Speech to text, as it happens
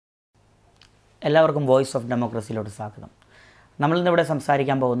എല്ലാവർക്കും voice of ഡെമോക്രസിയിലോട്ട് സ്വാഗതം. നമ്മളിന്നിവിടെ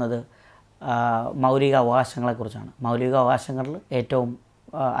സംസാരിക്കാൻ പോകുന്നത് മൗലിക അവകാശങ്ങളെക്കുറിച്ചാണ്. മൗലിക അവകാശങ്ങളിൽ ഏറ്റവും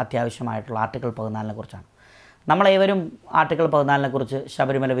അത്യാവശ്യമായിട്ടുള്ള ആർട്ടിക്കിൾ 14 കുറിച്ചാണ്. നമ്മളേവരും ആർട്ടിക്കിൾ 14 കുറിച്ച്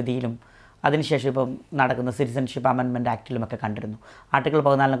ശബരിമല വിധിയിലും അതിനുശേഷം ഇപ്പം നടക്കുന്ന സിറ്റിസൺഷിപ്പ് അമെൻമെൻറ്റ് ആക്റ്റിലുമൊക്കെ കണ്ടിരുന്നു. ആർട്ടിക്കിൾ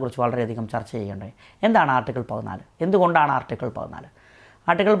 14 കുറിച്ച് വളരെയധികം ചർച്ച ചെയ്യുകയുണ്ടായി. എന്താണ് ആർട്ടിക്കിൾ 14? എന്തുകൊണ്ടാണ് ആർട്ടിക്കിൾ 14?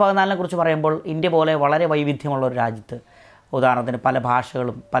 ആർട്ടിക്കിൾ 14 കുറിച്ച് പറയുമ്പോൾ ഇന്ത്യ പോലെ വളരെ വൈവിധ്യമുള്ള ഒരു രാജ്യത്ത്, ഉദാഹരണത്തിന് പല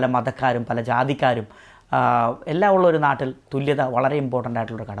ഭാഷകളും പല മതക്കാരും പല ജാതിക്കാരും എല്ലാം ഉള്ള ഒരു നാട്ടിൽ തുല്യത വളരെ ഇമ്പോർട്ടൻ്റ്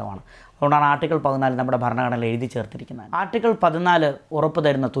ആയിട്ടുള്ളൊരു ഘടകമാണ്. അതുകൊണ്ടാണ് ആർട്ടിക്കിൾ 14 നമ്മുടെ ഭരണഘടനയിൽ എഴുതി ചേർത്തിരിക്കുന്നത്. ആർട്ടിക്കിൾ 14 ഉറപ്പ്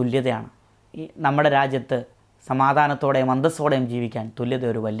തരുന്ന തുല്യതയാണ്. നമ്മുടെ രാജ്യത്ത് സമാധാനത്തോടെയും അന്തസ്സോടെയും ജീവിക്കാൻ തുല്യത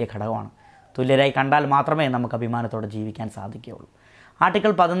ഒരു വലിയ ഘടകമാണ്. തുല്യരായി കണ്ടാൽ മാത്രമേ നമുക്ക് അഭിമാനത്തോടെ ജീവിക്കാൻ സാധിക്കുകയുള്ളൂ.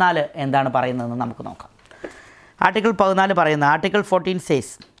 ആർട്ടിക്കിൾ 14 എന്താണ് പറയുന്നതെന്ന് നമുക്ക് നോക്കാം. ആർട്ടിക്കിൾ 14 പറയുന്ന article 14 says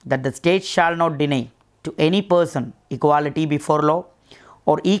that the state shall not deny to any person equality before law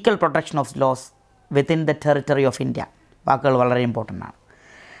or equal protection of laws within the territory of India. വാക്കുകൾ വളരെ ഇമ്പോർട്ടൻ്റ് ആണ്.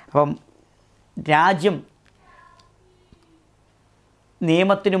 അപ്പം രാജ്യം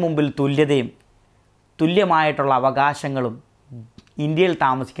നിയമത്തിനു മുമ്പിൽ തുല്യതയും തുല്യമായിട്ടുള്ള അവകാശങ്ങളും ഇന്ത്യയിൽ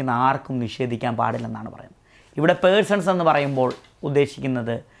താമസിക്കുന്ന ആർക്കും നിഷേധിക്കാൻ പാടില്ലെന്നാണ് പറയുന്നത്. ഇവിടെ പേഴ്സൺസ് എന്ന് പറയുമ്പോൾ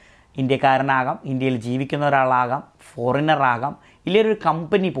ഉദ്ദേശിക്കുന്നത് ഇന്ത്യക്കാരനാകാം, ഇന്ത്യയിൽ ജീവിക്കുന്ന ഒരാളാകാം, ഫോറിനറാകാം, ഇല്ലൊരു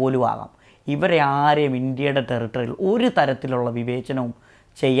കമ്പനി പോലും ആകാം. ഇവരെ ആരെയും ഇന്ത്യയുടെ ടെറിട്ടറിയിൽ ഒരു തരത്തിലുള്ള വിവേചനവും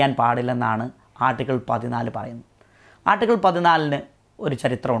ചെയ്യാൻ പാടില്ലെന്നാണ് ആർട്ടിക്കിൾ 14 പറയുന്നത്. ആർട്ടിക്കിൾ 14 ഒരു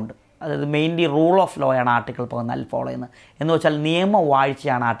ചരിത്രമുണ്ട്. അതായത് മെയിൻലി റൂൾ ഓഫ് ലോ ആണ് ആർട്ടിക്കിൾ 14 ഫോളോ ചെയ്യുന്നത്. എന്ന് വെച്ചാൽ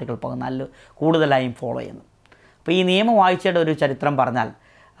നിയമവാഴ്ചയാണ് ആർട്ടിക്കിൾ 14 കൂടുതലായും ഫോളോ ചെയ്യുന്നത്. അപ്പോൾ ഈ നിയമവാഴ്ചയുടെ ഒരു ചരിത്രം പറഞ്ഞാൽ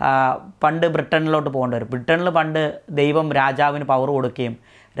പണ്ട് ബ്രിട്ടനിലോട്ട് പോകേണ്ടി വരും. ബ്രിട്ടനിൽ പണ്ട് ദൈവം രാജാവിന് പവർ കൊടുക്കുകയും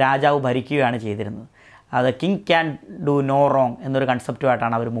രാജാവ് ഭരിക്കുകയാണ് ചെയ്തിരുന്നത്. അത് king can do know wrong എന്നൊരു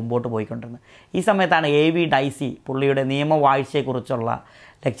കൺസെപ്റ്റുമായിട്ടാണ് അവർ മുമ്പോട്ട് പോയിക്കൊണ്ടിരുന്നത്. ഈ സമയത്താണ് A.V. ഡൈസി പുള്ളിയുടെ നിയമവാഴ്ചയെക്കുറിച്ചുള്ള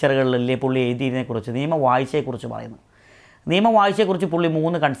ലെക്ചറുകളിലെ പുള്ളി എഴുതിയതിനെക്കുറിച്ച് നിയമവാഴ്ചയെക്കുറിച്ച് പറയുന്നത്. നിയമവാഴ്ചയെക്കുറിച്ച് പുള്ളി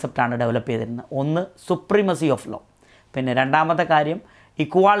 3 കൺസെപ്റ്റാണ് ഡെവലപ്പ് ചെയ്തിരുന്നത്. ഒന്ന് സുപ്രീമസി ഓഫ് ലോ, പിന്നെ രണ്ടാമത്തെ കാര്യം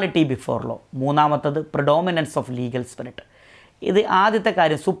ഇക്വാളിറ്റി ബിഫോർ ലോ, മൂന്നാമത്തത് പ്രിഡോമിനൻസ് ഓഫ് ലീഗൽ സ്പിരിറ്റ്. ഇത് ആദ്യത്തെ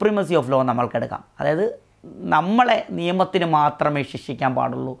കാര്യം സുപ്രീമസി ഓഫ് ലോ നമ്മൾക്കെടുക്കാം. അതായത് നമ്മളെ നിയമത്തിന് മാത്രമേ ശിക്ഷിക്കാൻ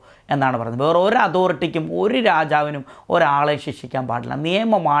പാടുള്ളൂ എന്നാണ് പറയുന്നത്. വേറെ ഒരു അതോറിറ്റിക്കും ഒരു രാജാവിനും ഒരാളെ ശിക്ഷിക്കാൻ പാടില്ല.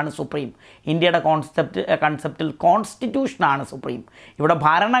 നിയമമാണ് സുപ്രീം. ഇന്ത്യയുടെ കൺസെപ്റ്റിൽ കോൺസ്റ്റിറ്റ്യൂഷനാണ് സുപ്രീം. ഇവിടെ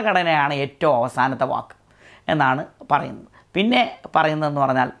ഭരണഘടനയാണ് ഏറ്റവും അവസാനത്തെ വാക്ക് എന്നാണ് പറയുന്നത്. പിന്നെ പറയുന്നതെന്ന്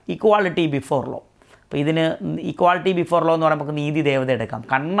പറഞ്ഞാൽ ഇക്വാളിറ്റി ബിഫോർ ലോ. അപ്പോൾ ഇതിന് ഇക്വാളിറ്റി ബിഫോർ ലോ എന്ന് പറയുമ്പോൾ നീതി ദേവത എടുക്കാം.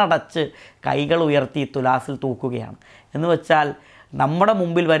 കണ്ണടച്ച് കൈകൾ ഉയർത്തി തുലാസിൽ തൂക്കുകയാണ്. എന്ന് വെച്ചാൽ നമ്മുടെ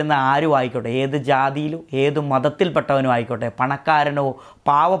മുമ്പിൽ വരുന്ന ആരും ആയിക്കോട്ടെ, ഏത് ജാതിയിലും ഏത് മതത്തിൽപ്പെട്ടവനും ആയിക്കോട്ടെ, പണക്കാരനോ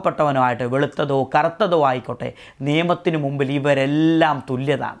പാവപ്പെട്ടവനോ ആയിട്ടോ, വെളുത്തതോ കറുത്തതോ ആയിക്കോട്ടെ, നിയമത്തിന് മുമ്പിൽ ഇവരെല്ലാം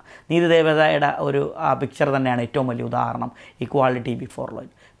തുല്യതാണ്. നീതിദേവതയുടെ ഒരു പിക്ചർ തന്നെയാണ് ഏറ്റവും വലിയ ഉദാഹരണം ഇക്വാളിറ്റി ബിഫോർ ലോ.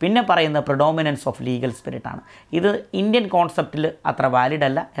 പിന്നെ പറയുന്ന പ്രിഡോമിനൻസ് ഓഫ് ലീഗൽ സ്പിരിറ്റാണ്. ഇത് ഇന്ത്യൻ കോൺസെപ്റ്റിൽ അത്ര വാലിഡ്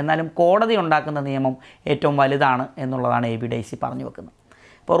അല്ല, എന്നാലും കോടതി ഉണ്ടാക്കുന്ന നിയമം ഏറ്റവും വലുതാണ് എന്നുള്ളതാണ് A.V. ഡൈസി പറഞ്ഞു വെക്കുന്നത്.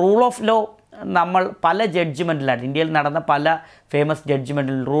 ഇപ്പോൾ റൂൾ ഓഫ് ലോ നമ്മൾ പല ജഡ്ജ്മെൻറ്റിലായിട്ട് ഇന്ത്യയിൽ നടന്ന പല ഫേമസ്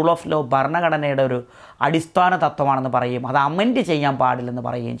ജഡ്ജ്മെൻറ്റിൽ റൂൾ ഓഫ് ലോ ഭരണഘടനയുടെ ഒരു അടിസ്ഥാന തത്വമാണെന്ന് പറയുകയും അത് അമെൻഡ് ചെയ്യാൻ പാടില്ലെന്ന്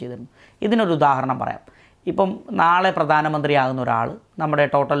പറയുകയും ചെയ്തിരുന്നു. ഇതിനൊരു ഉദാഹരണം പറയാം. ഇപ്പം നാളെ പ്രധാനമന്ത്രിയാകുന്ന ഒരാൾ നമ്മുടെ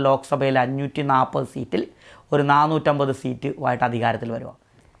ടോട്ടൽ ലോക്സഭയിൽ 540 സീറ്റിൽ ഒരു 450 സീറ്റുമായിട്ട് അധികാരത്തിൽ വരുക.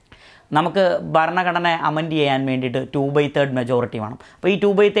 നമുക്ക് ഭരണഘടന അമെൻഡ് ചെയ്യാൻ വേണ്ടിയിട്ട് 2/3 മെജോറിറ്റി വേണം. അപ്പോൾ ഈ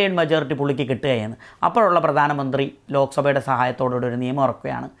 2/3 മെജോറിറ്റി പുള്ളിക്ക് കിട്ടുകയാണ്. അപ്പോഴുള്ള പ്രധാനമന്ത്രി ലോക്സഭയുടെ സഹായത്തോടുകൂടി ഒരു നിയമം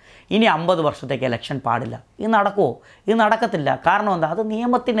ഇറക്കുകയാണ്, ഇനി 50 വർഷത്തേക്ക് ഇലക്ഷൻ പാടില്ല. ഇത് നടക്കുമോ? ഇത് നടക്കത്തില്ല. കാരണം എന്താ? അത്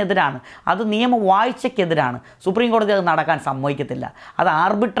നിയമത്തിനെതിരാണ്, അത് നിയമവാഴ്ചയ്ക്കെതിരാണ്. സുപ്രീം കോടതി അത് നടക്കാൻ സമ്മതിക്കത്തില്ല. അത്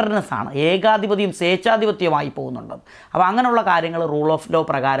ആർബിട്രറിനെസ് ആണ്, ഏകാധിപതിയും സ്വേച്ഛാധിപത്യമായി പോകുന്നുണ്ട്. അപ്പോൾ അങ്ങനെയുള്ള കാര്യങ്ങൾ റൂൾ ഓഫ് ലോ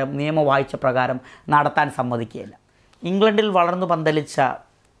പ്രകാരം നിയമവാഴ്ച പ്രകാരം നടത്താൻ സമ്മതിക്കുകയില്ല. ഇംഗ്ലണ്ടിൽ വളർന്നു പന്തലിച്ച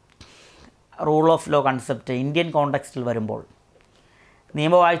rule of law concept Indian കോണ്ടെക്സ്റ്റിൽ വരുമ്പോൾ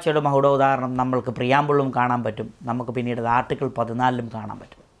നിയമവാഴ്ചയുടെ മഹുട ഉദാഹരണം നമ്മൾക്ക് പ്രിയാമ്പിളും കാണാൻ പറ്റും, നമുക്ക് പിന്നീട് ആർട്ടിക്കിൾ 14 കാണാൻ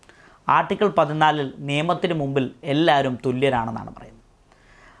പറ്റും. ആർട്ടിക്കിൾ 14 നിയമത്തിന് മുമ്പിൽ എല്ലാവരും തുല്യരാണെന്നാണ് പറയുന്നത്.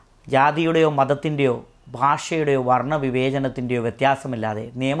 ജാതിയുടെയോ മതത്തിൻ്റെയോ ഭാഷയുടെയോ വർണ്ണവിവേചനത്തിൻ്റെയോ വ്യത്യാസമില്ലാതെ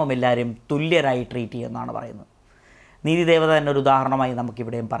നിയമം എല്ലാവരെയും തുല്യരായി ട്രീറ്റ് ചെയ്യുമെന്നാണ് പറയുന്നത്. നീതിദേവത തന്നെ ഒരു ഉദാഹരണമായി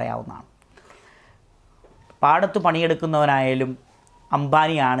നമുക്കിവിടെയും പറയാവുന്നതാണ്. പാടത്ത് പണിയെടുക്കുന്നവനായാലും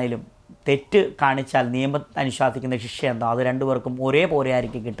അംബാനി ആണേലും തെറ്റ് കാണിച്ചാൽ നിയമം അനുശാസിക്കുന്ന ശിക്ഷ എന്താ, അത് രണ്ടുപേർക്കും ഒരേപോലെ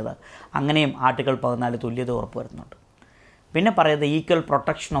ആയിരിക്കും കിട്ടുന്നത്. അങ്ങനെയും ആർട്ടിക്കിൾ 14 തുല്യത ഉറപ്പുവരുന്നുണ്ട്. പിന്നെ പറയുന്നത് ഈക്വൽ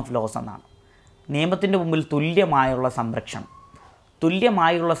പ്രൊട്ടക്ഷൻ ഓഫ് ലോസ് എന്നാണ്. നിയമത്തിൻ്റെ മുമ്പിൽ തുല്യമായുള്ള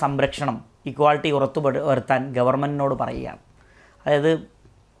സംരക്ഷണം ഇക്വാളിറ്റി ഉറപ്പുവരുത്താൻ ഗവൺമെൻറ്റിനോട് പറയുകയാണ്. അതായത്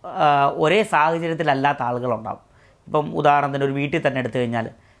ഒരേ സാഹചര്യത്തിലല്ലാത്ത ആളുകളുണ്ടാകും. ഇപ്പം ഉദാഹരണത്തിന് ഒരു വീട്ടിൽ തന്നെ എടുത്തു കഴിഞ്ഞാൽ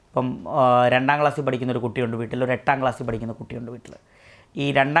ഇപ്പം 2ാം ക്ലാസ്സിൽ പഠിക്കുന്ന ഒരു കുട്ടിയുണ്ട് വീട്ടിൽ, ഒരു 8ാം ക്ലാസ്സിൽ പഠിക്കുന്ന കുട്ടിയുണ്ട് വീട്ടിൽ. ഈ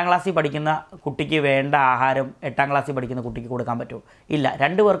 2ാം ക്ലാസ്സിൽ പഠിക്കുന്ന കുട്ടിക്ക് വേണ്ട ആഹാരം 8ാം ക്ലാസ്സിൽ പഠിക്കുന്ന കുട്ടിക്ക് കൊടുക്കാൻ പറ്റുമോ? ഇല്ല.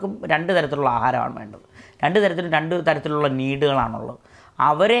 രണ്ടുപേർക്കും 2 തരത്തിലുള്ള ആഹാരമാണ് വേണ്ടത്. 2 തരത്തിലുള്ള നീഡുകളാണുള്ളത്.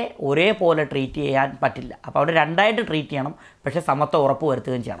 അവരെ ഒരേപോലെ ട്രീറ്റ് ചെയ്യാൻ പറ്റില്ല. അപ്പോൾ അവർ 2ആയിട്ട് ട്രീറ്റ് ചെയ്യണം. പക്ഷേ സമത്വം ഉറപ്പ്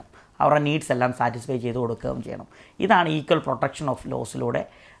വരുത്തുകയും ചെയ്യണം. അവരുടെ നീഡ്സ് എല്ലാം സാറ്റിസ്ഫൈ ചെയ്ത് കൊടുക്കുകയും ചെയ്യണം. ഇതാണ് ഈക്വൽ പ്രൊട്ടക്ഷൻ ഓഫ് ലോസിലൂടെ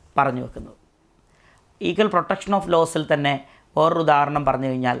പറഞ്ഞു വെക്കുന്നത്. ഈക്വൽ പ്രൊട്ടക്ഷൻ ഓഫ് ലോസിൽ തന്നെ വേറൊരു ഉദാഹരണം പറഞ്ഞു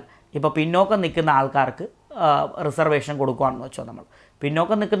കഴിഞ്ഞാൽ, ഇപ്പോൾ പിന്നോക്കം നിൽക്കുന്ന ആൾക്കാർക്ക് റിസർവേഷൻ കൊടുക്കുകയാണെന്ന് വെച്ചോ. നമ്മൾ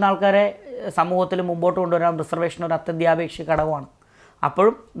പിന്നോക്കം നിൽക്കുന്ന ആൾക്കാരെ സമൂഹത്തിൽ മുമ്പോട്ട് കൊണ്ടുവരാൻ റിസർവേഷൻ ഒരു അത്യന്താപേക്ഷിക ഘടകമാണ്.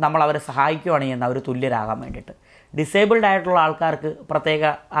 അപ്പോഴും നമ്മൾ അവരെ സഹായിക്കുകയാണ് ചെയ്യുന്നത്, അവർ തുല്യരാകാൻ വേണ്ടിയിട്ട്. ഡിസേബിൾഡ് ആയിട്ടുള്ള ആൾക്കാർക്ക് പ്രത്യേക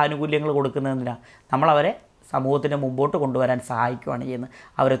ആനുകൂല്യങ്ങൾ കൊടുക്കുന്നതിനാണ് നമ്മളവരെ സമൂഹത്തിന് മുമ്പോട്ട് കൊണ്ടുവരാൻ സഹായിക്കുകയാണ് ചെയ്യുന്നത്,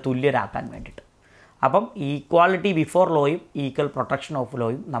 അവരെ തുല്യരാക്കാൻ വേണ്ടിയിട്ട്. അപ്പം equality before ലോയും equal protection of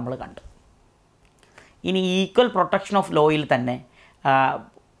ലോയും നമ്മൾ കണ്ടു. ഇനി ഈക്വൽ പ്രൊട്ടക്ഷൻ ഓഫ് ലോയിൽ തന്നെ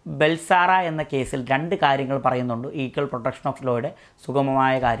ബെൽസാറ എന്ന കേസിൽ 2 കാര്യങ്ങൾ പറയുന്നുണ്ട് ഈക്വൽ പ്രൊട്ടക്ഷൻ ഓഫ് ലോയുടെ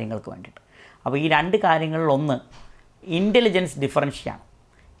സുഗമമായ കാര്യങ്ങൾക്ക് വേണ്ടിയിട്ട്. അപ്പോൾ ഈ 2 കാര്യങ്ങളിൽ ഒന്ന് ഇൻ്റലിജൻസ് ഡിഫറൻഷ്യയാണ്.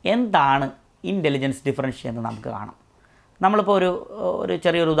 എന്താണ് ഇൻ്റലിജൻസ് ഡിഫറൻഷ്യ എന്ന് നമുക്ക് കാണാം. നമ്മളിപ്പോൾ ഒരു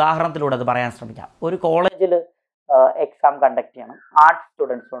ചെറിയൊരു ഉദാഹരണത്തിലൂടെ അത് പറയാൻ ശ്രമിക്കാം. ഒരു കോളേജിൽ എക്സാം കണ്ടക്ട് ചെയ്യണം. ആർട്സ്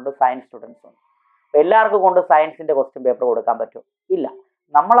സ്റ്റുഡൻസും ഉണ്ട്, സയൻസ് സ്റ്റുഡൻസും ഉണ്ട്. എല്ലാവർക്കും കൊണ്ട് സയൻസിൻ്റെ ക്വസ്റ്റ്യൻ പേപ്പർ കൊടുക്കാൻ പറ്റുമോ? ഇല്ല.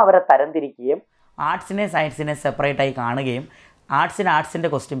 നമ്മൾ അവരെ തരംതിരിക്കുകയും ആർട്സിനെ സയൻസിനെ സെപ്പറേറ്റായി കാണുകയും ആർട്സിൻ്റെ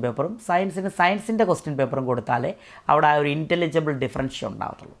ക്വസ്റ്റ്യൻ പേപ്പറും സയൻസിൻ്റെ ക്വസ്റ്റ്യൻ പേപ്പറും കൊടുത്താലേ അവിടെ ആ ഒരു ഇൻ്റലിജബിൾ ഡിഫറൻഷ്യ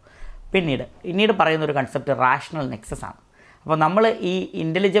ഉണ്ടാകത്തുള്ളൂ. പിന്നീട് പറയുന്നൊരു കൺസെപ്റ്റ് റാഷണൽ നെക്സസ് ആണ്. അപ്പോൾ നമ്മൾ ഈ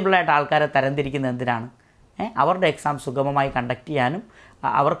ഇൻ്റലിജബിളായിട്ട് ആൾക്കാരെ തരംതിരിക്കുന്നത് എന്തിനാണ്? അവരുടെ എക്സാം സുഗമമായി കണ്ടക്ട് ചെയ്യാനും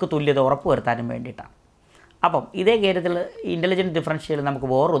അവർക്ക് തുല്യത ഉറപ്പുവരുത്താനും വേണ്ടിയിട്ടാണ്. അപ്പം ഇതേ കാര്യത്തിൽ ഇൻ്റലിജൻറ്റ് ഡിഫറൻഷ്യയിൽ നമുക്ക്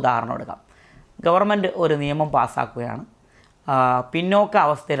വേറൊരു ഉദാഹരണം എടുക്കാം. ഗവൺമെൻറ് ഒരു നിയമം പാസ്സാക്കുകയാണ്. പിന്നോക്ക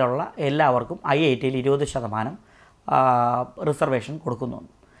അവസ്ഥയിലുള്ള എല്ലാവർക്കും IITയിൽ 20% റിസർവേഷൻ കൊടുക്കുന്നു.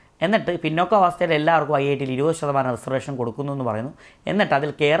 എന്നിട്ട് പിന്നോക്ക അവസ്ഥയിൽ എല്ലാവർക്കും IITയിൽ 20% റിസർവേഷൻ കൊടുക്കുന്നു എന്ന് പറയുന്നു. എന്നിട്ട് അതിൽ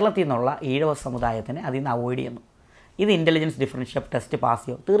കേരളത്തിൽ നിന്നുള്ള ഈഴവ സമുദായത്തിനെ അതിൽ നിന്ന് അവോയ്ഡ് ചെയ്യുന്നു. ഇത് ഇൻ്റലിജൻസ് ഡിഫറൻഷ്യ ടെസ്റ്റ് പാസ്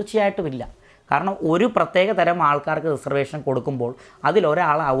ചെയ്യോ? തീർച്ചയായിട്ടും ഇല്ല. കാരണം ഒരു പ്രത്യേക തരം ആൾക്കാർക്ക് റിസർവേഷൻ കൊടുക്കുമ്പോൾ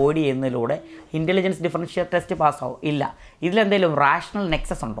അതിലൊരാളെ അവോയ്ഡ് ചെയ്യുന്നതിലൂടെ ഇൻ്റലിജൻസ് ഡിഫറൻഷ്യ ടെസ്റ്റ് പാസ്സാവും? ഇല്ല. ഇതിലെന്തെങ്കിലും റാഷണൽ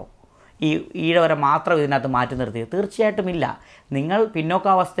നെക്സസ് ഉണ്ടോ? ഈ ഈഴവരെ മാത്രം ഇതിനകത്ത് മാറ്റി നിർത്തിയത്? തീർച്ചയായിട്ടും ഇല്ല. നിങ്ങൾ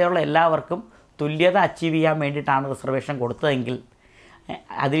പിന്നോക്കാവസ്ഥയുള്ള എല്ലാവർക്കും തുല്യത അച്ചീവ് ചെയ്യാൻ വേണ്ടിയിട്ടാണ് റിസർവേഷൻ കൊടുത്തതെങ്കിൽ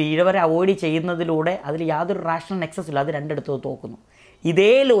അതിൽ ഈഴവരെ അവോയ്ഡ് ചെയ്യുന്നതിലൂടെ അതിൽ യാതൊരു റാഷണൽ നെക്സസ് ഇല്ല. അത് രണ്ടിടത്ത് തോക്കുന്നു.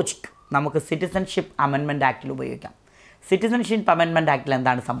 ഇതേ ലോജിക് നമുക്ക് സിറ്റിസൺഷിപ്പ് അമെൻമെൻറ്റ് ആക്റ്റിൽ ഉപയോഗിക്കാം. സിറ്റിസൺഷിപ്പ് അമെൻമെൻറ്റ് ആക്റ്റിൽ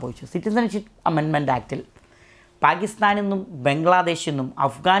എന്താണ് സംഭവിച്ചത്? സിറ്റിസൺഷിപ്പ് അമെൻമെൻറ്റ് ആക്റ്റിൽ പാകിസ്ഥാനിൽ നിന്നും ബംഗ്ലാദേശിൽ നിന്നും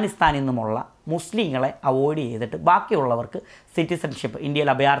അഫ്ഗാനിസ്ഥാനിൽ നിന്നുമുള്ള മുസ്ലിങ്ങളെ അവോയ്ഡ് ചെയ്തിട്ട് ബാക്കിയുള്ളവർക്ക് സിറ്റിസൺഷിപ്പ്,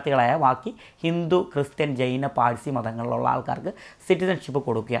 ഇന്ത്യയിൽ അഭയാർത്ഥികളായ ബാക്കി ഹിന്ദു, ക്രിസ്ത്യൻ, ജൈന, പാഴ്സി മതങ്ങളിലുള്ള ആൾക്കാർക്ക് സിറ്റിസൺഷിപ്പ്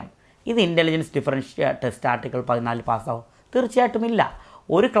കൊടുക്കുകയാണ്. ഇത് ഇൻ്റലിജൻസ് ഡിഫറൻഷ്യ ടെസ്റ്റ് ആർട്ടിക്കിൾ 14 പാസ്സാവും? തീർച്ചയായിട്ടും ഇല്ല.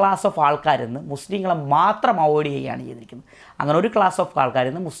 ഒരു ക്ലാസ് ഓഫ് ആൾക്കാരിൽ നിന്ന് മുസ്ലിങ്ങളെ മാത്രം അവോയ്ഡ് ചെയ്യുകയാണ് ചെയ്തിരിക്കുന്നത്. അങ്ങനെ ഒരു ക്ലാസ് ഓഫ്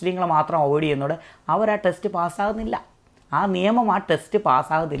ആൾക്കാരിൽ നിന്ന് മുസ്ലിങ്ങളെ മാത്രം അവോയ്ഡ് ചെയ്യുന്നതോടെ അവർ ആ ടെസ്റ്റ് പാസ്സാകുന്നില്ല. ആ നിയമം, ആ ടെസ്റ്റ്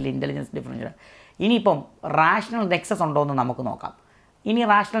പാസ്സാകുന്നില്ല ഇൻ്റലിജൻസ് ഡിഫറൻഷ്യ. ഇനിയിപ്പം റാഷണൽ നെക്സസ് ഉണ്ടോ എന്ന് നമുക്ക് നോക്കാം. ഇനി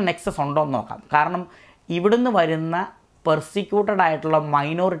റാഷണൽ നെക്സസ് ഉണ്ടോ എന്ന് നോക്കാം. കാരണം ഇവിടുന്ന് വരുന്ന പെർസിക്യൂട്ടഡ് ആയിട്ടുള്ള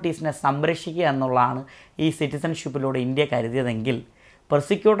മൈനോറിറ്റീസിനെ സംരക്ഷിക്കുക എന്നുള്ളതാണ് ഈ സിറ്റിസൺഷിപ്പിലൂടെ ഇന്ത്യ കരുതിയതെങ്കിൽ,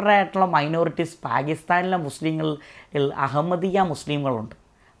 പെർസിക്യൂട്ടഡ് ആയിട്ടുള്ള മൈനോറിറ്റീസ് പാകിസ്ഥാനിലെ മുസ്ലിങ്ങളിൽ അഹമ്മദിയ മുസ്ലിങ്ങളുണ്ട്.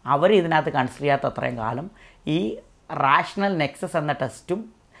 അവർ ഇതിനകത്ത് കൺസിഡർ ചെയ്യാത്ത അത്രയും കാലം ഈ റാഷണൽ നെക്സസ് എന്ന ടെസ്റ്റും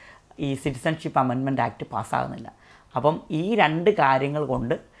ഈ സിറ്റിസൺഷിപ്പ് അമെൻമെൻറ്റ് ആക്ട് പാസ്സാകുന്നില്ല. അപ്പം ഈ 2 കാര്യങ്ങൾ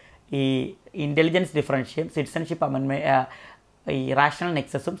കൊണ്ട് ഈ ഇൻ്റലിജൻസ് ഡിഫറൻഷ്യയും സിറ്റിസൺഷിപ്പ് ഈ rational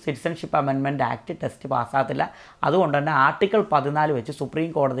നെക്സസും citizenship amendment act test പാസ്സാകത്തില്ല. അതുകൊണ്ട് തന്നെ ആർട്ടിക്കിൾ 14 വെച്ച് സുപ്രീം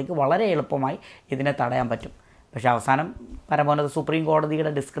കോടതിക്ക് വളരെ എളുപ്പമായി ഇതിനെ തടയാൻ പറ്റും. പക്ഷേ അവസാനം പരമോന്നത സുപ്രീം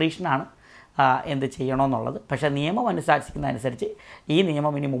കോടതിയുടെ ഡിസ്ക്രിഷനാണ് എന്ത് ചെയ്യണമെന്നുള്ളത്. പക്ഷേ നിയമം അനുശാസിക്കുന്നതനുസരിച്ച് ഈ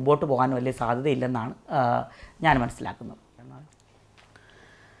നിയമം ഇനി മുമ്പോട്ട് പോകാൻ വലിയ സാധ്യതയില്ലെന്നാണ് ഞാൻ മനസ്സിലാക്കുന്നത്.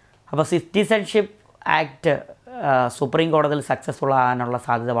 അപ്പോൾ സിറ്റിസൺഷിപ്പ് ആക്ട് സുപ്രീം കോടതിയിൽ സക്സസ്ഫുൾ ആകാനുള്ള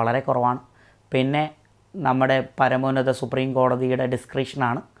സാധ്യത വളരെ കുറവാണ്. പിന്നെ നമ്മുടെ പരമോന്നത സുപ്രീം കോടതിയുടെ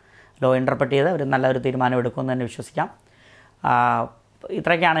ഡിസ്ക്രിഷനാണ് ലോ ഇൻ്റർപ്രറ്റ് ചെയ്ത് ഒരു നല്ലൊരു തീരുമാനം എടുക്കുമെന്ന് തന്നെ വിശ്വസിക്കാം.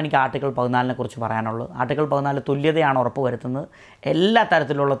 ഇത്രയൊക്കെയാണ് എനിക്ക് ആർട്ടിക്കിൾ 14 കുറിച്ച് പറയാനുള്ളത്. ആർട്ടിക്കിൾ 14 തുല്യതയാണ് ഉറപ്പുവരുത്തുന്നത്. എല്ലാ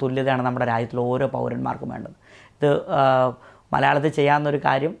തരത്തിലുള്ള തുല്യതയാണ് നമ്മുടെ രാജ്യത്തിലെ ഓരോ പൗരന്മാർക്കും വേണ്ടത്. ഇത് മലയാളത്തിൽ ചെയ്യാവുന്നൊരു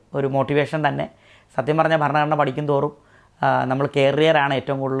കാര്യം, ഒരു മോട്ടിവേഷൻ തന്നെ. സത്യം പറഞ്ഞാൽ ഭരണഘടന പഠിക്കും തോറും നമ്മൾ കേരളീയരാണ്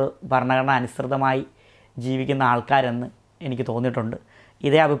ഏറ്റവും കൂടുതൽ ഭരണഘടന അനുസൃതമായി ജീവിക്കുന്ന ആൾക്കാരെന്ന് എനിക്ക് തോന്നിയിട്ടുണ്ട്.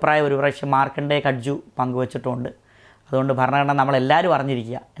 ഇതേ അഭിപ്രായം ഒരു പ്രാവശ്യം മാർക്കണ്ഡേ കഡ്ജു പങ്കുവച്ചിട്ടുമുണ്ട്. അതുകൊണ്ട് ഭരണഘടന നമ്മളെല്ലാവരും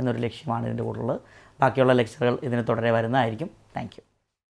അറിഞ്ഞിരിക്കുക എന്നൊരു ലക്ഷ്യമാണ് ഇതിൻ്റെ കൂടുതലുള്ളത്. ബാക്കിയുള്ള ലെക്ചറുകൾ ഇതിന് തുടരെ വരുന്നതായിരിക്കും. Thank you.